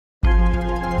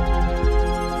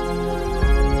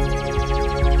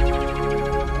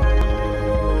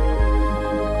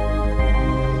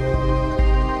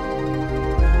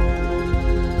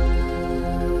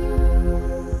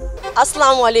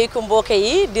asalaamaaleykum mbokk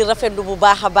yi di rafetlu bu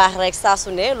baax a baax rek saa su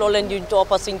ne loolu leen di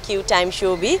toppa suñ QTime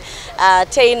show bi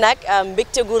tey nag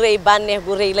mbégte gu rëy bànneex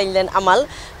gu rëy lañ leen amal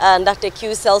ndaxte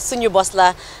QCell suñu bos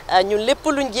la ñun lépp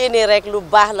luñ génnee rek lu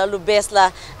baax la lu bees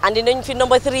la andi nañ fi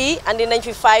number 3 andi nañ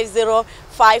fi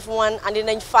 5051 andi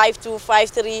nañ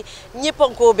 5253 ñëpp a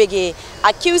ngi koo bégee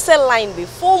ak QCell line bi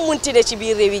foo munti ne ci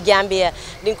biir réewi Gambia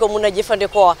di nga ko mun a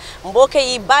jëfandikoo mbokk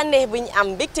yi bànneex bi ñu am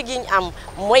mbégte gi ñu am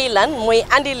mooy lan mooy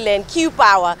andil leen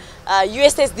QPower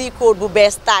USSD code bu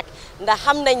bees tàkk ndax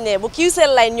xam nañ ne bu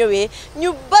QCell line ñëwee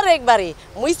ñu bari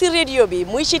muy si radio bi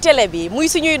muy ci télé bi muy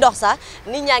suñuy dox sax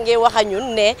nit ñaa ngi wax ak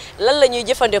ñun ne lan la ñuy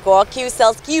jëfandikoo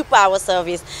QCell QPower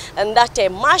service ndaxte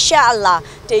macha allah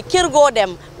te kër goo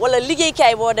dem wala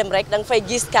liggéeykaay boo dem rek da nga fay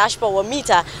gis cash power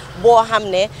meter boo xam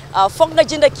ne foog nga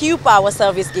jënd QPower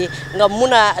service gi nga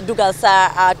mun a dugal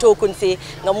sa token si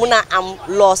nga mun a am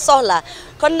loo soxla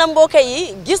kon na mbokk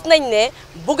yi gis nañ ne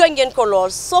bugga ngeen ko lool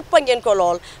soppa ngeen ko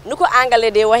lool nu ko anglais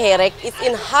de waxee rek it's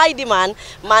in high demand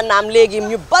maanaam léegi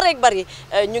ñu bari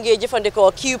ñu ngi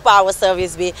jëfandikoo QPower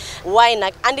service bi waaye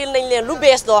nag andil nañ leen lu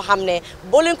bees loo xam ne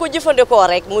boo leen ko jëfandikoo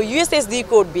rek mu USSD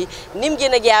code bi ni mu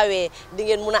gën a gaawee di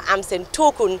ngeen mun a am seen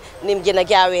token ni mu gën a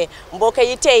gaawee mbokk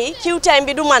yi tey QTime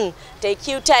bi du man tey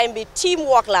QTime bi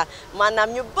teamwork la maanaam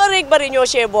ñu bari ñoo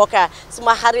cee bokka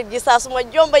suma xarit gi saa suma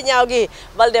jomba ñaaw gi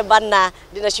Balde Banna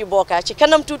dina ci bokka ci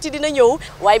kanam tuuti dina ñëw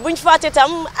waaye buñ fàtte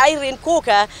tam Irene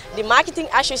Coker di marketing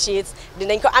associates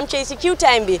dinañ ko am ci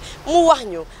QTime bi mu wax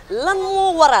ñu lan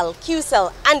moo waral QCell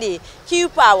andi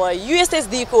QPower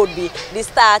USSD code bi di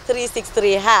star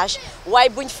 363 hash waaye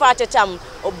buñ fàtte tam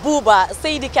Buuba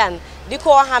Seydi Kan di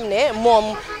ko xam ne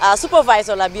moom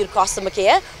supervisor la biir customer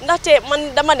care ndaxte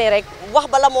man dama ne rek wax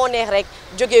bala moo neex rek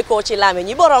jógee ko ci laame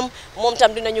ñi borom moom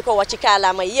tam dinañu ko wax ci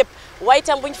kaalaama yëpp waaye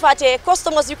tam buñ fàttee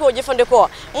customers yi ko jëfandikoo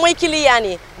mooy client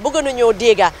yi bëgg nañoo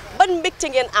dégga ban mbégte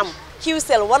ngeen am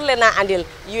QCell war leen a andil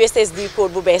USSD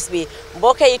code bu bees bi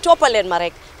mbokk yi toppaleen ma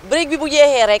rek break bi bu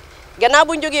jeexee rek gannaaw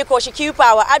buñ jógee ko ci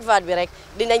QPower advert bi rek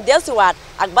dinañ dellusiwaat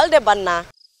ak Balde Banna.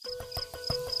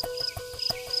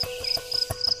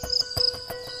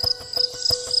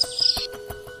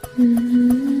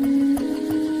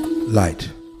 Light.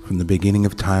 From the beginning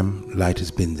of time, light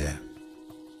has been there.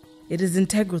 It is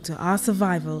integral to our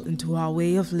survival and to our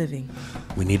way of living.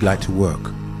 We need light to work,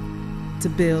 To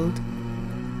build,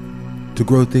 to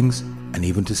grow things, and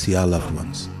even to see our loved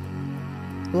ones.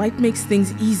 light makes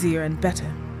things easier and better.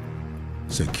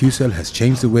 So QCell has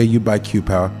changed the way you buy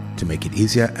QPower to make it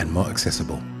easier and more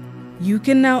accessible. You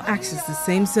can now access the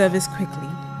same service quickly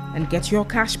and get your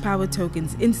cash power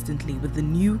tokens instantly with the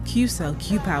new QCell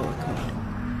QPower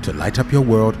code. To light up your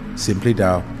world, simply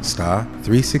dial star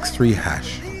 363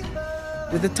 hash.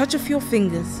 With a touch of your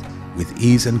fingers, With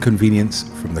ease and convenience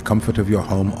from the comfort of your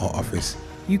home or office,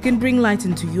 you can bring light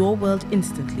into your world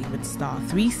instantly with star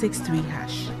 363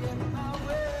 hash.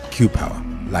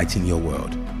 QPower, lighting your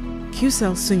world.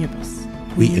 QCell Sunyabus.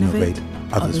 We innovate,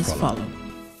 others follow.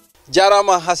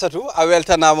 Jarama hasatu a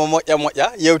weltanama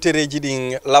moƴƴa yewtereji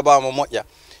ɗin labama moƴƴa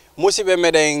musidɓe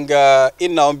meɗen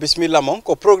inna on bisimilla mon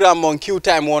ko programme mon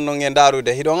QTime wonno e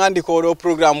darude hiɗon andi ko ɗo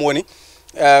programme woni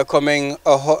komin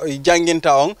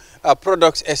janginta on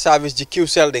products et service ji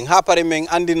QCell ɗin ha pare min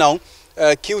andina on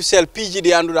QCell piiji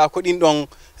ɗi anduɗa ko ɗin ɗon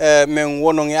min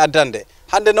wonon e addande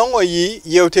hande noon o yi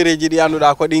yewtereji ɗi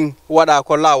anduɗa ko ɗin waɗa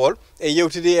ko lawol e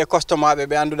yewtidi e customer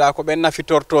ɓe anduɗa ko ɓe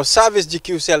nafitorto service ji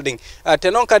QCell ɗin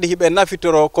te noon kadi hiɓe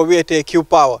nafitoro ko wiyete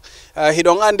QPower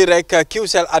hiɗon andi rek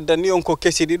QCell addani on ko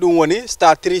kesiɗi ɗum woni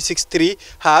star 363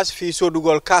 hash fi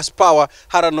sodugol cash power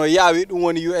hara no yaawi ɗum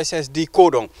woni USSD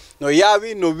code on no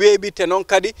yaawi no weeɓi te noon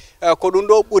kadi ko ɗum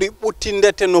ɗo ɓuri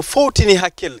ɓuttinde te no fowtini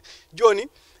hakkille joni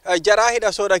jara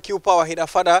hiɗa soda QPower hiɗa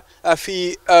faɗa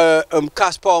fi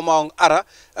cash power ma on ara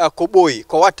ko ɓooyi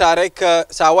ko watta rek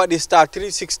sa waɗi star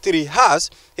 363 hash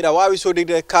hiɗa wawi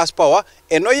sodide cash power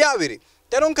e no yawiri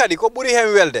te non kadi ko ɓuri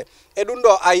hen welde e ɗum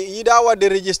ɗo a yiɗa wadde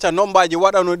register nombaji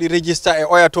waɗanoɗi register e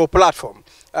oyato platform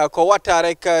ko watta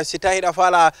rek si tawi hiɗa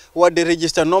faala wadde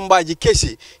register nombaji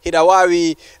kesi hiɗa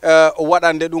wawi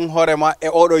waɗande ɗum hoorema e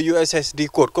oɗo USSD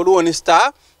code ko ɗum woni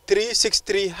star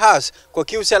 363 hash ko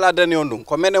QCell addani on ɗum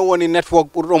ko menen woni network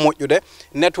ɓurɗo moƴƴude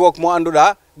network mo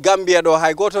anduɗa Gambia ɗo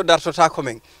hay goto dartota ko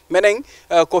men menen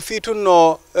ko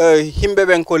fitunno himɓe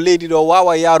ɓen ko leydi ɗo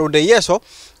wawa yarude yeeso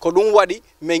ko ɗum waɗi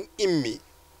men immi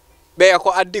ɓeya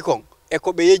ko addi kon e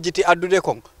ko ɓe yejjiti addude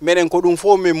kon menen ko ɗum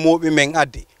fof min moɓi men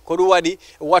addi ko ɗum waɗi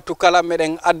wattu kala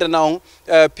meɗen addana on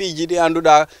piiji ɗi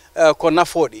anduɗa ko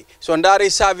nafoɗi so ndaari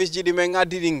service ji ɗi men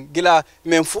addi ɗin gila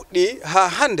men fuɗɗi ha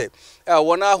hande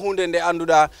wona hunde nde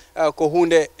anduɗa ko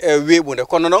hunde weɓude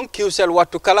kono noon QCell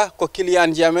wattu kala ko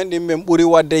client ji amen ɗin ɓen ɓuuri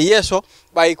wadde yeeso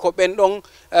ɓay ko ɓen ɗon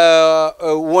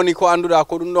woni ko anduɗa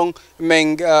ko ɗum ɗon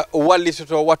min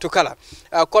wallitoto wattu kala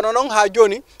kono noon ha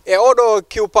joni e oɗo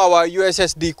QPower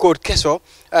USSD code keso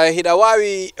hiɗa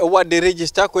wawi wadde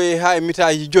register koye ha e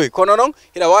mitaji 5 kono noon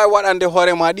hiɗa wawi waɗande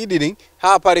hoorema ɗiɗi ɗin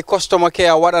ha pari customer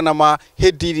care waɗanama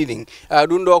heddiɗi ɗin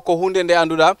ɗum ɗo ko hunde nde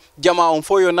anduɗa jama on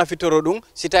fo yo nafitoro ɗum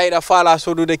si tawiɗa faala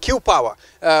sodude QPower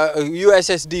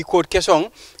USSD code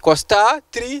keson ko star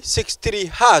 363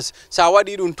 has sa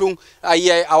waɗi ɗum tun a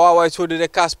yiyay a wawa sodude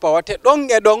cash power te ɗon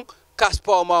e ɗon cash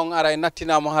power ma on ara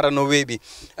nattinama hara no weeɓi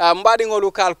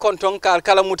mbaɗigolu kal konton kal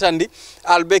kala mutandi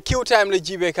al be QTime le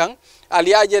jibe kan al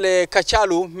yajele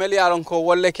kacalu mel yalon ko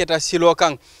wolle keta silo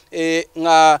kan e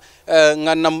nga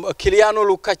nam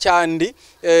kilianolu kaca andi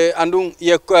andun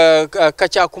ye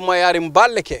kaca kuma yari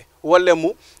mballeke wolle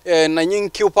mu na nyin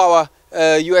QPower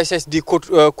USSD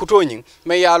kutoñing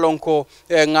me yalon ko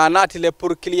nga natile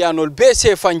pour kilianol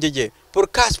BC fanjeje pour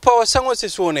cash power sango se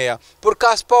soneya pour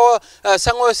cash power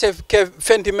sango se ke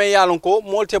fenti me yalon ko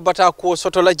molte bata ko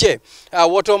soto la je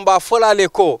woto mba folale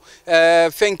ko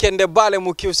fenkende bale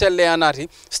mu QCell le anati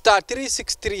star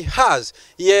 363 has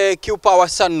ye QPower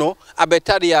sanno abe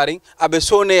tadiyaring abe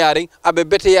soneyaring abe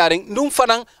bete yaring ndum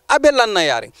fanan abe lanna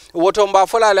yaring woto mba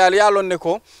folale al yalon ne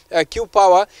ko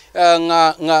QPower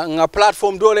nga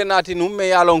platform dole nati num me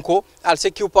yalon ko al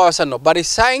se QPower sanno bari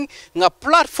saing nga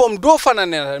platform do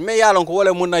fanane me yalon ko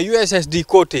wala mun na USSD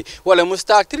côté wala mu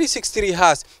star 363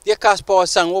 has ye cash power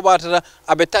sang wobata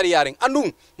abe tariyaring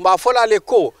andum mba folale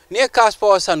ko ne cash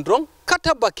power sang drong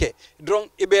katabake drong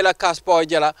ibela cash power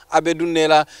jala abe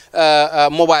dunnela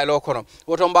mobile o kono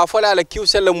woto mba folale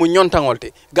QCell mu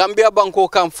nyontangolte Gambia banko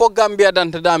kam fo Gambia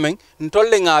danta damen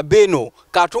ntolle nga beno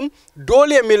katum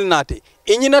dole milnati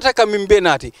inyinata ka mimbe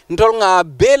nati ntol nga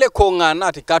bele ko nga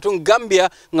nati katun Gambia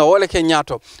nga wole ke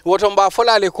nyato woto mba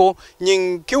folale ko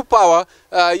nyin QPower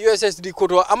USSD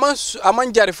koto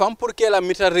aman jari fam pour que la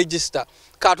mita register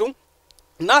katun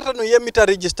nata no yemita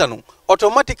register no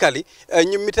automatically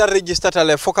nyi mita register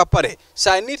tale foka pare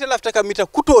sa nita lafta ka mita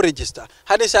kuto register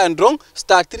hadi sa ndrong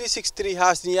star 363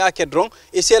 has ni yake drong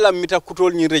ese la mita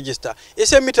kutol nyi register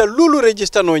ese mita lulu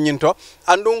register no nyinto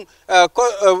andung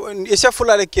ese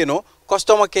fulale keno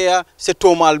customer care se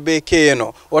tomal be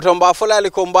keno woto mba fulale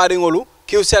ko mbari ngolu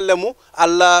QCell mu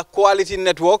alla quality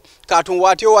network katun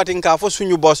wati o wati ka fo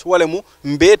suñu boss wala mu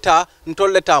mbeta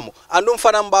ntolle tamu andum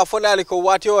fanam ba folale ko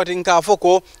wati o wati ka fo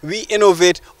ko we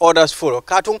innovate others follow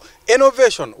katun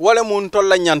innovation wala mu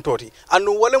ntolla nyantoti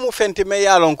andum wala mu fenti me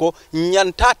yalon ko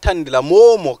nyanta tandila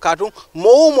momo katun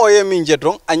momo ye min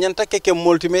jedron anyanta keke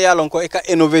multi me yalon ko e ka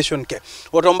innovation ke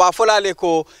woto mba folale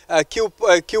ko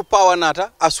QPower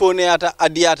nata asoneyata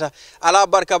adiata ala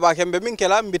barka ba kembe min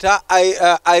kala mbita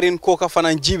iron ko ka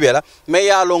fanan jibela me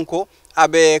yalon ko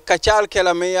abe kachal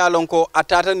kela me yalon ko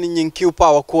atata ni nyin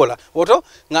QPower kola woto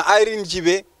nga iron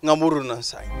jibe nga muruna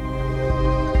sai.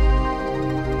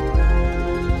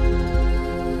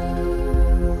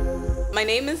 My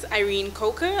name is Irene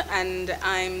Coker and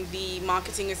I'm the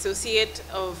marketing associate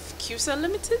of QCell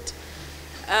Limited.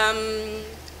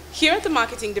 Here at the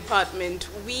marketing department,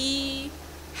 we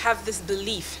have this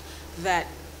belief that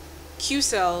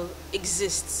QCell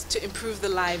exists to improve the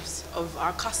lives of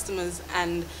our customers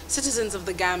and citizens of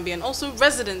the Gambia and also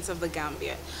residents of the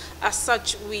Gambia. As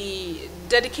such, we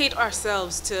dedicate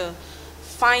ourselves to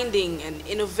finding and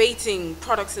innovating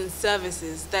products and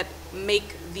services that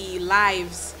make the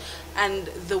lives and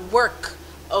the work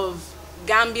of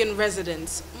Gambian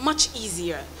residents much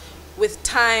easier. With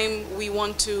time, we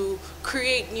want to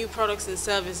create new products and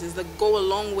services that go a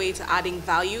long way to adding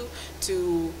value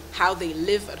to how they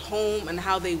live at home and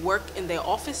how they work in their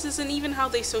offices and even how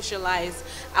they socialize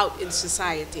out in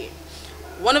society.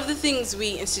 One of the things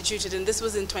we instituted, and this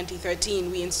was in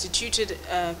 2013, we instituted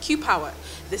QPower.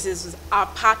 This is our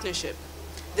partnership.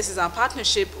 This is our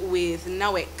partnership with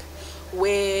NAWEC,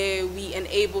 where we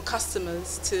enable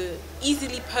customers to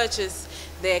easily purchase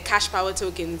their cash power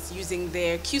tokens using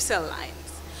their QCell lines.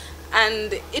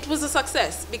 And it was a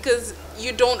success because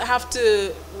you don't have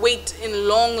to wait in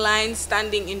long lines,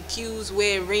 standing in queues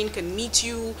where rain can meet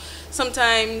you.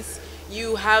 Sometimes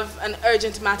you have an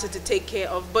urgent matter to take care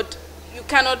of, but you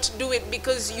cannot do it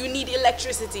because you need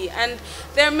electricity. And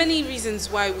there are many reasons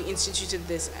why we instituted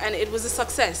this. And it was a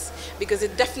success because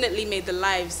it definitely made the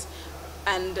lives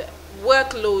and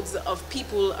workloads of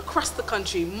people across the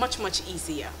country much, much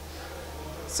easier.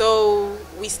 So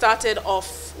we started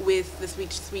off with the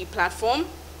 3 platform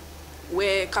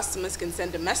where customers can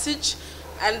send a message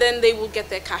and then they will get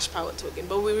their cash power token.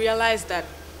 But we realized that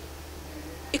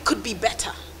it could be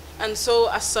better. And so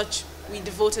as such, we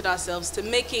devoted ourselves to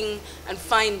making and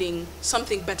finding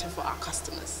something better for our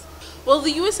customers. Well,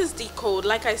 the USSD code,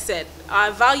 like I said,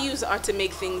 our values are to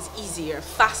make things easier,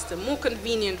 faster, more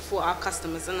convenient for our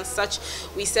customers. And as such,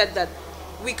 we said that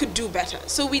we could do better.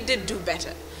 So we did do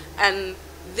better. And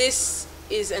this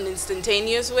is an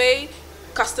instantaneous way.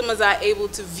 Customers are able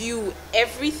to view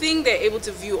everything. They're able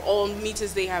to view all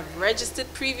meters they have registered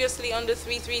previously on the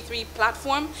 333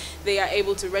 platform. They are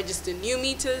able to register new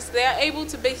meters. They are able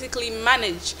to basically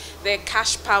manage their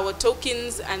cash power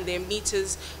tokens and their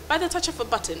meters by the touch of a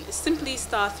button. It's simply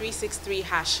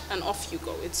 *363# and off you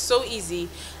go. It's so easy,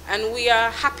 and we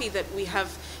are happy that we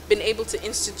have been able to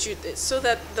institute this so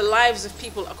that the lives of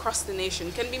people across the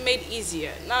nation can be made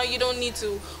easier. Now you don't need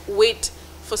to wait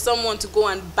for someone to go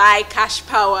and buy cash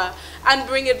power and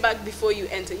bring it back before you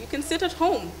enter. You can sit at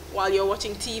home while you're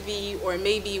watching TV, or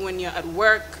maybe when you're at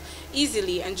work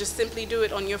easily, and just simply do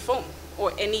it on your phone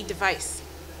or any device.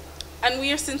 And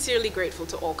we are sincerely grateful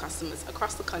to all customers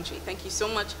across the country. Thank you so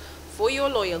much for your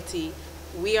loyalty.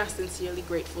 We are sincerely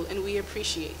grateful and we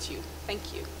appreciate you.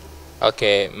 Thank you.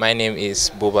 Okay, my name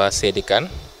is Buba Sedikan.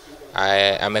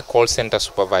 I am a call center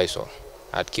supervisor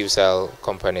at QCell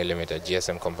Company Limited,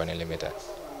 GSM Company Limited.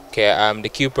 Okay, the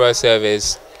QPower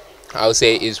service, I would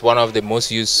say, is one of the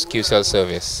most used QCell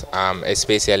service,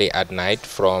 especially at night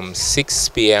from 6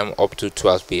 p.m. up to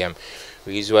 12 p.m.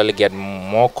 We usually get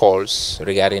more calls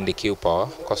regarding the QPower,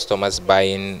 customers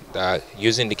buying,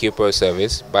 using the QPower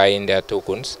service, buying their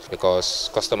tokens, because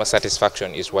customer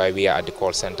satisfaction is why we are at the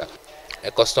call center.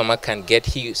 A customer can get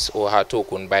his or her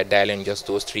token by dialing just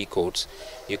those 3 codes.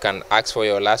 You can ask for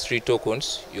your last 3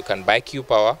 tokens, you can buy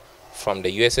QPower from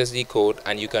the USSD code,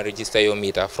 and you can register your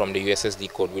meter from the USSD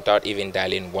code without even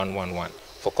dialing 111.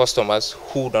 For customers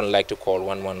who don't like to call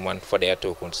 111 for their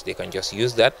tokens, they can just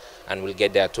use that and will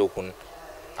get their token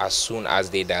as soon as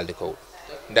they dial the code.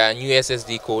 The new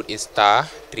USSD code is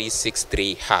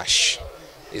 *363#.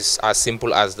 It's as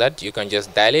simple as that. You can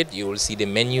just dial it. You will see the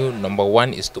menu. Number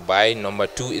 1 is to buy. Number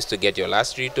 2 is to get your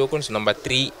last 3 tokens. Number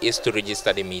 3 is to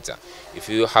register the meter. If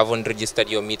you haven't registered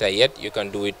your meter yet, you can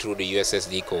do it through the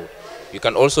USSD code. You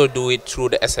can also do it through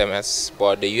the SMS,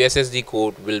 but the USSD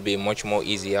code will be much more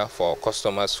easier for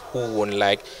customers who won't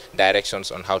like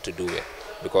directions on how to do it,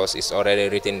 because it's already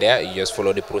written there. You just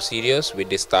follow the procedures with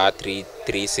the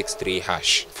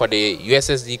 *363#. For the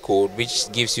USSD code,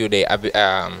 which gives you the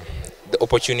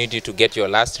opportunity to get your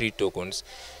last 3 tokens,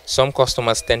 some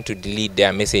customers tend to delete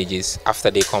their messages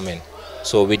after they come in.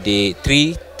 So with the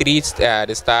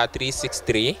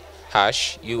 *363#,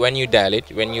 when you dial it,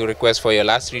 when you request for your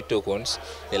last 3 tokens,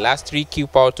 the last 3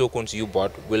 QPower tokens you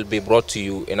bought will be brought to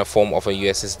you in a form of a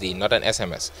USSD, not an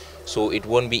SMS. So it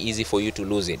won't be easy for you to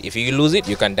lose it. If you lose it,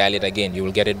 you can dial it again, you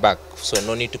will get it back. So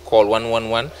no need to call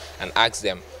 111 and ask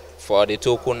them for the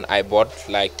token I bought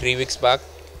like 3 weeks back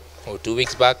or 2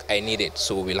 weeks back, I need it.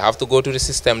 So we'll have to go to the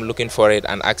system looking for it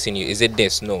and asking you, is it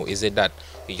this? No. Is it that?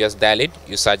 You just dial it,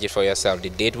 you search it for yourself. The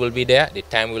date will be there, the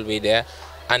time will be there,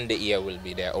 and the year will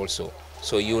be there also.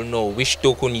 So you'll know which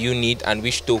token you need and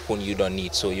which token you don't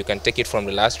need. So you can take it from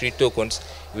the last 3 tokens,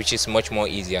 which is much more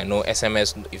easier. No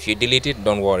SMS. If you delete it,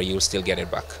 don't worry, you'll still get it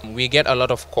back. We get a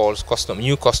lot of calls,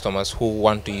 new customers who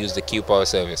want to use the QPower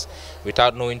service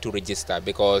without knowing to register,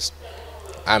 because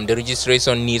the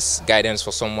registration needs guidance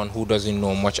for someone who doesn't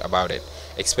know much about it,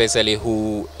 especially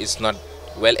who is not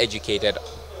well educated.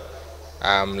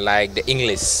 Like the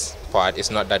English part is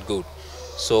not that good.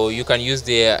 So you can use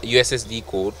the USSD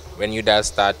code. When you dial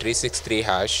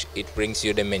 *363#, it brings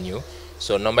you the menu.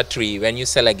 So number 3, when you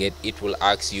select it, it will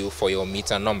ask you for your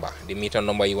meter number, the meter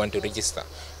number you want to register.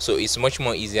 So it's much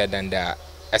more easier than the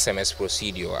SMS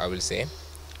procedure, I will say.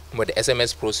 But the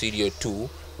SMS procedure too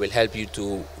will help you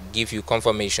to give you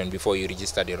confirmation before you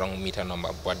register the wrong meter number.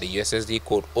 But the USSD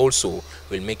code also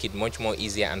will make it much more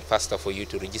easier and faster for you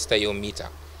to register your meter.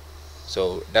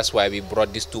 So that's why we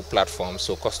brought these 2 platforms,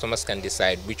 so customers can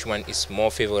decide which one is more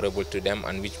favorable to them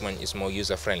and which one is more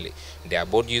user-friendly. They are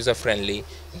both user-friendly,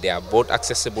 they are both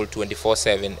accessible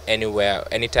 24/7, anywhere,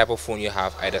 any type of phone you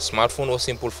have, either smartphone or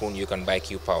simple phone, you can buy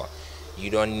QPower. You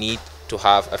don't need to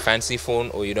have a fancy phone,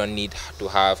 or you don't need to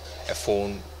have a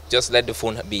phone. Just let the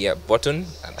phone be a button,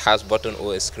 and has button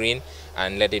or a screen,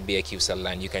 and let it be a QCell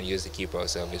line. You can use the QPower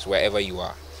service wherever you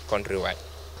are, countrywide.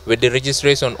 With the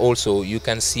registration also, you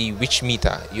can see which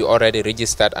meter you already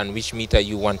registered and which meter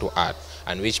you want to add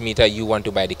and which meter you want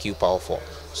to buy the QPower for.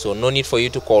 So no need for you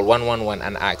to call 111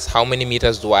 and ask, how many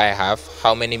meters do I have?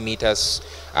 How many meters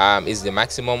is the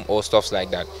maximum, or stuff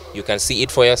like that. You can see it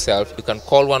for yourself. You can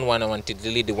call 111 to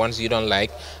delete the ones you don't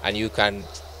like, and you can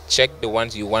check the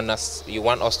ones you want us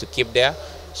to keep there,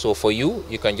 So for you,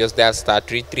 you can just dial star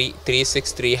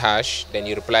 363 hash, then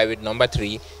you reply with number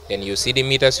 3, then you see the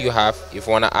meters you have. If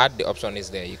you want to add, the option is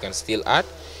there. You can still add.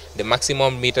 The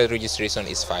maximum meter registration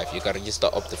is 5. You can register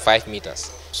up to 5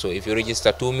 meters. So if you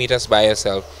register 2 meters by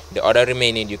yourself, the other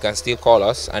remaining, you can still call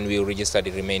us and we will register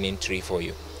the remaining 3 for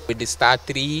you. With the star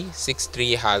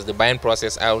 363 hash, the buying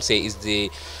process, I will say,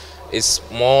 is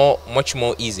much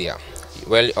more easier.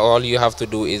 Well, all you have to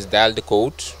do is dial the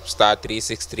code star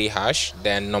 363 hash,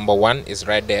 then number 1 is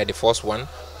right there, the first one,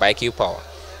 by QPower.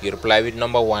 You reply with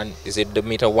number 1. Is it the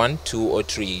meter 1, 2 or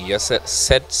 3? You just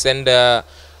send the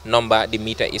number the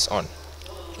meter is on.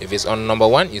 If it's on number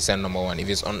 1, you send number 1. If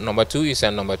it's on number 2, you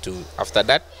send number 2. After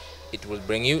that, it will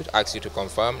bring you, ask you to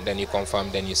confirm, then you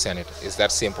confirm, then you send it. It's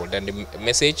that simple. Then the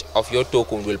message of your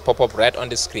token will pop up right on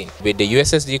the screen. With the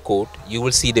USSD code, you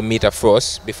will see the meter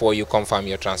first before you confirm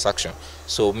your transaction.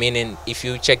 So meaning, if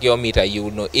you check your meter, you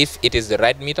will know if it is the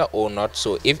right meter or not.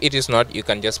 So if it is not, you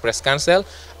can just press cancel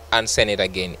and send it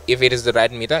again. If it is the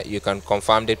right meter, you can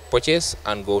confirm the purchase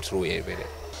and go through it with it.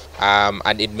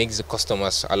 And it makes the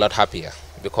customers a lot happier,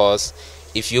 because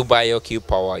if you buy your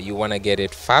QPower, you want to get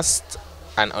it fast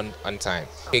and on time.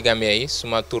 Gambia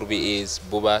suma tur bi is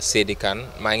Buba Sedikan,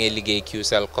 maa ngi liggéey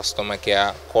QCell customer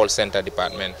care call center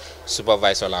department,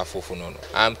 supervisor la fofu nonu.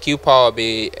 QPower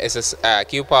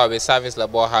bi service la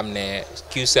boo xam ne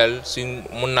QCell suñ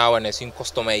mun naa wane suñ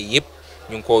customer yi yëpp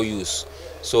ñu ngi ko use.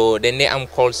 So dañ ne am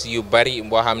calls yu bari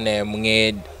boo xam ne mu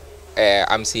ngi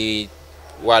am si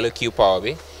wàllu QPower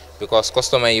bi, because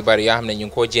customer yi bari yoo xam ne ñu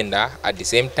ngi ko jënda at the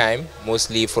same time,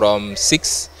 mostly from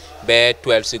 6 ba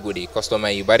 12 si guddi. Customer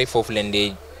yu bari foofu leen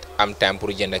di am time pour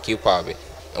jënda QPower bi.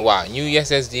 waaw new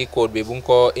USSD code bi bu nga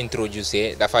ko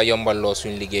introducer dafa yombal loo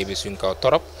suñ liggéey bi suñ kaw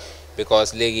torop,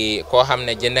 because léegi koo xam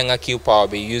ne jënd nga QPower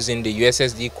bi using the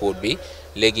USSD code bi,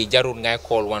 léegi jarul ngay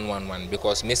call 111,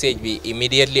 because message bi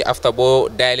immediately after boo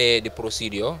dialee the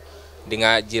procedure di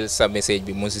nga jël sa message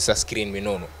bi mu si sa screen bi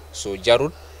noonu. So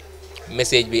jarul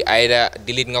message bi either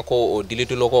delete nga ko o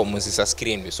delete lo ko mu si sa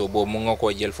screen bi. So boobu mu nga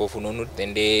koo jël foofu noonu,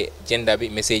 dende jënda bi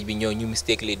message bi ñëw ñu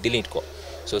mistakenly delete ko.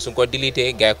 So suñ ko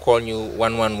delete gars call ñu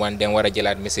 111, den war a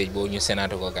jëlaat message boobu ñu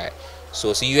senaat ko gars.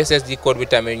 So si USSD code bi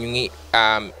tamit ñu ngi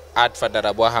add fa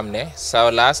dara boo xam ne sa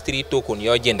last 3 token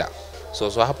yoo jënda, so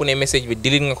happen ne message bi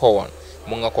delete nga ko woon,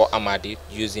 mu nga ko amaati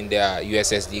using the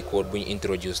USSD code bu ñu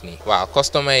introduce nii. waaw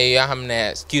customer yi yoo xam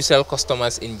ne QCell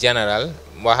customers in general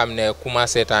boo xam ne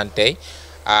commencé taan tey,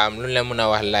 lu leen mën a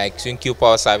wax like suñ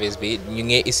QPower service bi ñu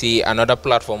ngi ici another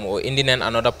platform o indi neen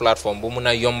another platform bu mun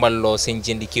a yombal loo seen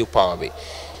jëndi QPower bi.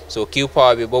 So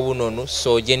QPower bi boobu noonu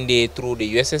soo jëndee through the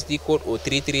USSD code o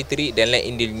 333 dañ la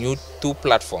indil new 2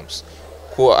 platforms.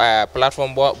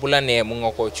 Platform bu la nee mu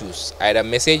nga ko choose either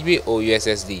message bi o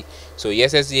USSD. So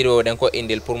USSD do dañ ko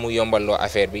indil pour mu yombal loo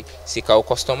affaire bi si kaw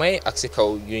customer yi ak si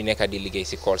kaw yu nekk di liggéey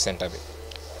si call center bi,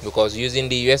 because using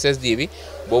the USSD bi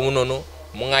boobu noonu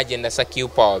mu nga jënd sa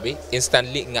QPower bi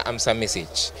instantly nga am sa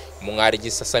message, mu nga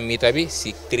register sa meter bi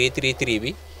si 333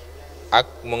 bi ak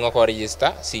mu nga ko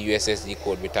register si USSD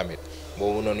code bi tamit.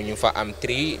 boobu noonu ñu fa am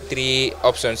 3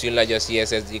 options yu la jox si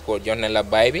USSD code, jox na la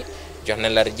buy bi, jox na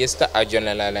la register ak jox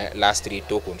na la last 3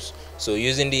 tokens. So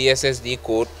using the USSD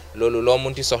code, loolu loo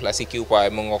munti soxla si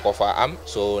QPower mu nga ko fa am.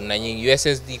 So nañu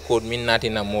USSD code min naati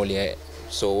na mool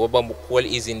so woba wol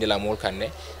easy ndi la mool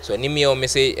kanne. So ni mi yo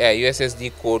message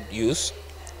USSD code use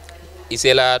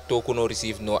isela token no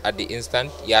receive no at the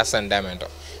instant ya sandamento,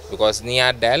 because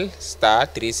niya dial star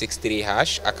 363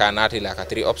 hash aka naati la ka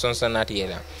 3 options naati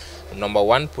yela. Number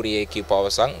 1 pour ye QPower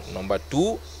sang, number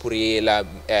 2 pour ye la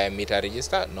meter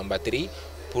register, number 3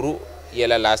 pour ye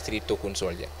la last 3 token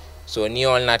soldier. So ni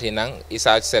all nati nang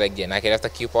isa select je na ke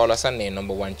lafta QPower sang ne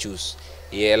number 1 choose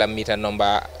ye la meter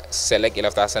number select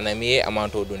lafta sana mi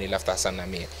amount o doni lafta sana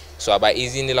mi. So aba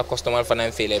easy ni la customer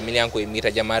fanan fele milian ko meter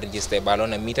jama register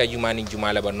balona meter jumani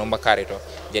jumala ba number carito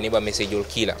jani ba message ol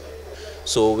kila.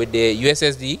 So with the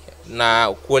USSD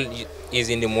na call is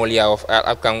in the molia of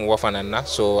upcoming wafanana.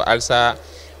 So also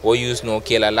we use no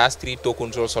kila last 3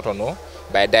 token control sotono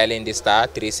by dialing the star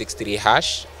 363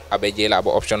 hash abejela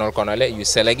abo optional konole you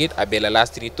select it abela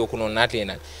last 3 token on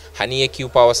natlena hani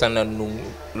QPower sana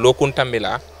lokun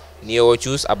tambela ni o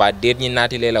choose aba date ni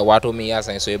natilela wato mi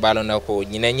yasa so ibalo na ko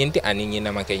nyina nyinti ani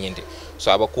nyina make nyinti.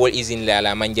 So aba call is in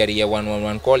la manjari ya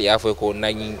 111 call ya fo ko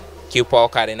na QPower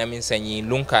kare na min sanyi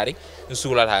lunkari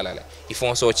nsula halala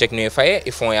ifon so check no faye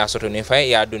ifon ya soto no faye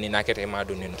ya duni nakete ma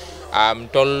duni no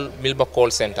tol milba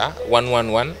call center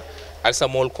 111 also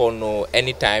mol call no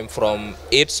anytime from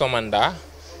 8 somanda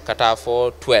kata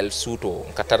for 12 suto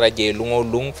katara je lungo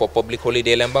lung for public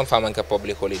holiday lembam faman ka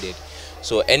public holiday.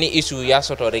 So any issue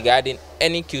yasoto regarding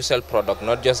any QCell product,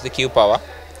 not just the QPower,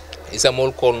 is a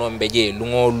mole call no mbeje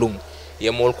lungo lung. Ye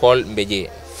mole call mbeje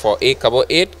for 8 kabo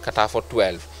 8 kata for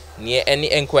 12. Ni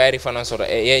any inquiry fanan soto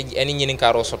any nyinin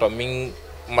karo soto min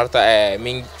marta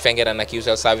min fengera na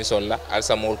QCell service olla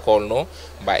alsa mol call no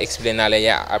ba explain ala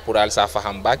ya pour alsa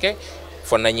faham bake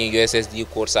fo nani USSD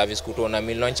code service kuto na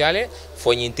min lonchale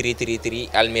fo nyin 333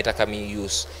 almeta kami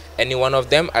use any one of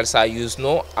them alsa use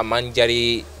no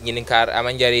amanjari nyinin kar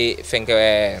amanjari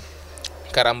fenge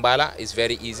karambala is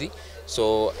very easy.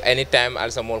 So anytime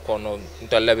alsa mol call no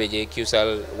tolla beje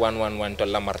QCell 111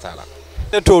 tolla martala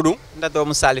Todo ndato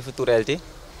musali futurelti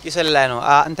QCell lano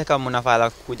ante kam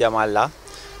munafala ku jamalla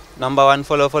number 1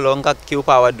 follow nga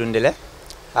QPower dundile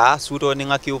suto ni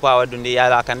nga QPower dundi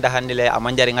yala kan dahandile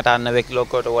amanjari ngata nawek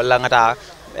lokoto wala ngata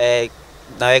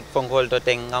nawek pongol to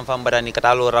teng ngam fambarani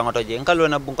kata lo rangoto je ngalo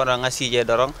na bunkono nga sije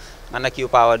dorong ngana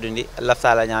QPower dundi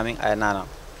laftala nyami ay nana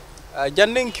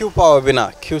janding QPower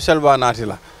bina QCell ba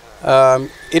natila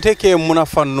ite ke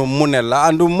munafannu munella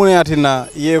andu munatina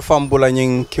ye fambula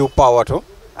nyin QPower to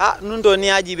nundo ni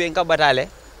ajibe nka batale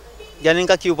janin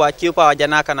ka QPower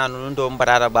jana kana nundo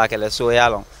mbarara bakele so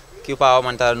yalon QPower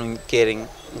manta nun kering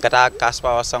ngata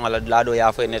kaspa sangala lado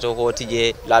ya fo neto ko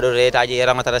tije lado reta je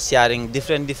ramata sharing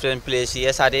different place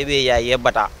yes adebe ya ye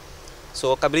bata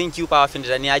so kabrin QPower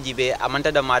findira ni ajibe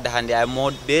amanta da ma da hande ay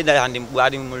mod be da hande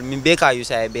wadi min be ka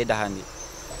yusa be da hande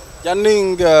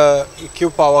janning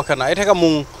QPower kana ite ka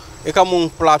mun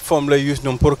platform le use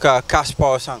num pour ka cash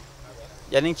power sang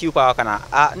janning QPower kana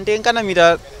nden kana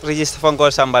mira register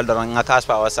fangol sambal don nga cash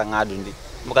power sang adundi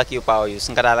muka QPower use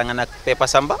ngara ngana pepa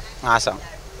samba ngasang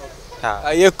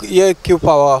ye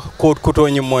QPower code kuto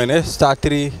nyi moyne star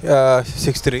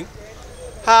 363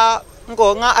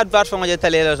 ngo nga advert fo nga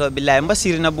talelo to billahi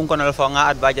mbasiri na bun kono fo nga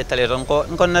advert talelo ko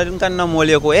na kan na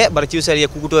mole ko bar QCell ye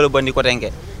kukuto bandi ko tenke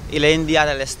ila indi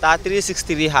ala le star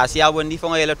 363 has ya bondi fo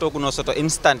nga yela to kuno soto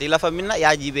instant ila famina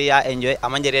ya jibe ya enjoy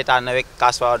amanjere ta na wek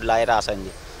kaswa la ira sanji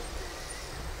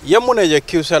yemune je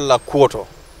QCell la kuoto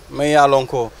me ya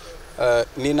lonko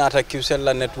ni nata QCell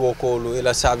la network lu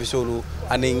ila service lu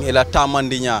aning ila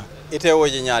tamandinya ite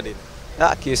woje nyaade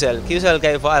QCell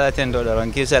kay fo ala tendo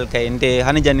doron QCell kay nde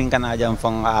hani janin kana jam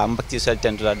fon mbak QCell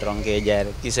tendo doron ke jare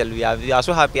QCell we are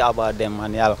so happy about them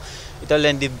and yalo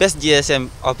itolen the best GSM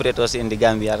operators in the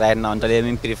Gambia right now ntole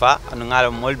min prefer anu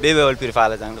ngala mol bebe wol prefer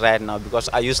la right now because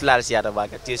I use lal siata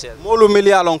baga QCell molu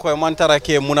milialon ko man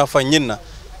tarake muna fa nyinna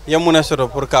yamuna soto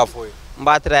pour ka foy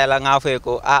mbatra la nga foy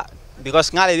ko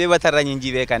because ngale be batara nyi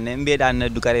jibe kan mbe dan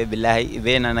dukare billahi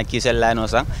be na QCell lano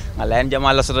sang ngala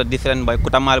jamal la sort of different by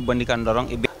kutamal bondi kan dorong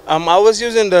I was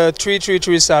using the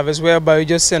 333 service whereby you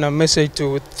just send a message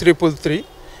to 333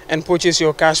 and purchase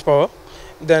your cash power,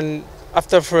 then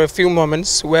after for a few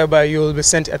moments whereby you will be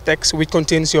sent a text which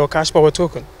contains your cash power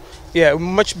token. Yeah,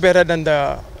 much better than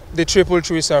the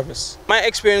 333 service. My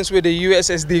experience with the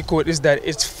USSD code is that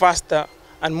it's faster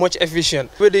and much efficient.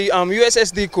 With the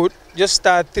USSD code, just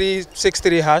star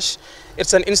 363 hash,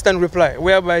 it's an instant reply,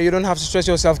 whereby you don't have to stress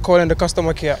yourself calling the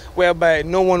customer care, whereby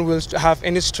no one will have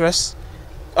any stress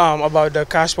about the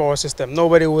cash power system.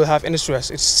 Nobody will have any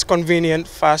stress. It's convenient,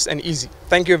 fast, and easy.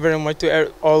 Thank you very much to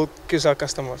all QCell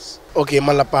customers. Okay,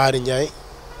 mala pahari njay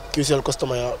QCell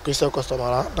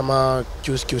customer dama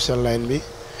choose QCell line bi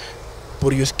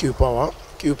pour use QPower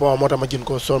mota ma jin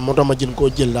ko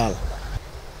jël dal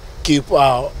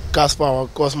QPower cash power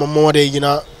cause mo de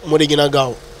gina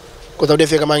gaaw ko taw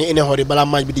defé ka ma ngi ene hori bala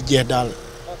maaj bi di jeex dal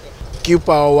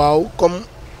QPower waaw comme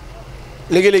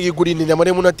legi gudi ni dama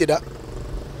de mëna tida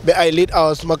be ay late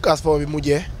hours ma cash power bi mu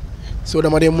jeex so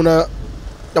dama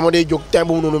de jog time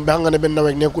bu nonu ba nga ne ben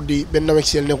nawek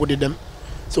sel nekku di dem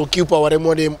so QPower rek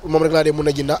mom rek la de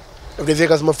mëna jinda daf defé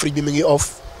ka sama fridge bi mi ngi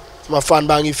off sama fan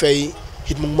ba ngi fay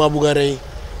hit mu ma bu ga rey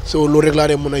so lo rek la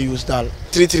de mëna use dal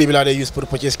 33 bi la de use pour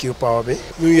purchase QPower bi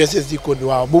ñu USSD code bi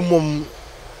waaw bu mom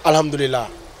alhamdulillah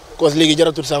cause legi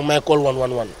jaratul sax may call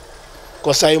 111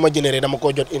 ko say ma généré dama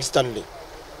ko jot instantly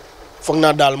fokk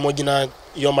na dal mo dina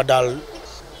yoma dal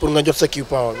pour nga jot sa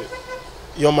QPower bi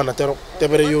yoma na te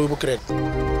bere yow bu créé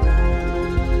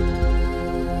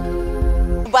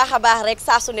baax a baax rek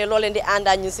saa su ne loo leen di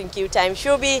àndaa ñu suñ QTime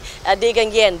show bi dégg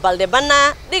ngeen Balde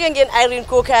Banna dégg ngeen Irene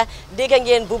Koka dégg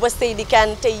ngeen Buba Seydi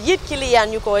Kan te yit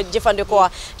client ñu ko jëfandikoo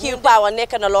QPower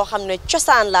nekk na loo xam ne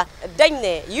cosaan la dañ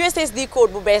ne USSD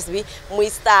code bu bees bi muy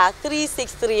star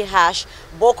 363 hash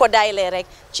boo ko daylee rek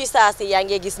ci saa si yaa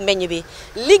ngi gis meñ bi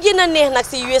li gën a neex nag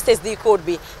si USSD code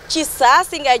bi ci saa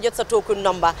si ngay jot sa token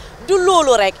number du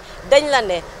loolu rek dañ la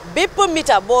ne bépp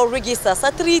mita boo register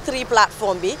sa 33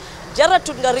 plateforme bi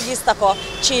jaratut nga register ko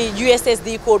ci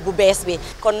USSD code bu bees bi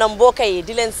kon na mbokk yi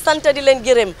di leen sant di leen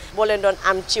gërëm boo leen doon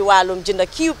am ci wàllum jënd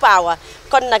QPower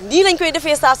kon nag nii lañ koy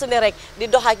defee saa su ne rek di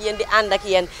dox ak yéen di ànd ak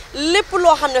yéen lépp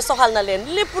loo xam ne soxal na leen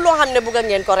lépp loo xam ne bëgg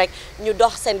ngeen ko rek ñu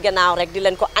dox seen gannaaw rek di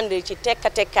leen ko andi ci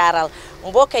tekkaaral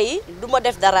mbokk yi du ma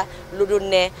def dara lu dul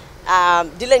ne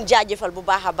di leen jaajëfal bu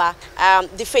baax a baax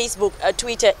di Facebook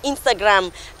Twitter Instagram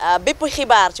bépp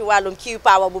xibaar ci wàllum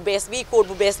QPower bu bees bi code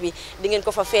bu bees bi di ngeen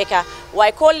ko fa fekka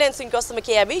waaye call leen suñ customer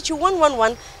care bi ci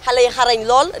 111 xale yi xarañ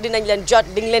lool dinañ leen jot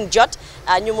di nga leen jot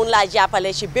ñu mun laa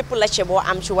jàppale ci bépp lacce boo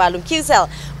am ci wàllum QCell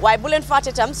waaye bu leen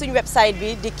fàtte tam suñ website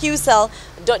bi di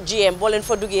qcell.gm boo leen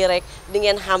fa duggee rek di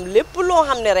ngeen xam lépp loo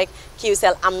xam ne rek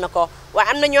QCell am na ko waaye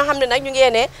am na ñoo xam ne nag ñu ngee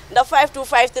ne ndax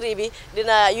 5253 bi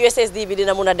dina USSD bi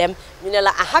dina mun a dem ñu ne la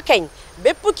aha kañ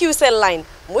bépp QCell line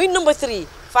muy number 3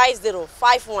 50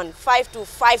 51 52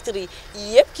 53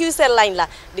 yëpp QCell line la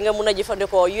di nga mun a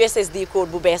jëfandikoo USSD code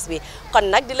bu bees bi kon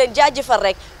nag di leen jaajëfal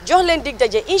rek jox leen dig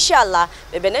daje incha allah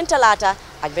ba beneen talaata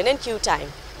ak beneen QTime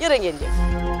jërë ngeen jëf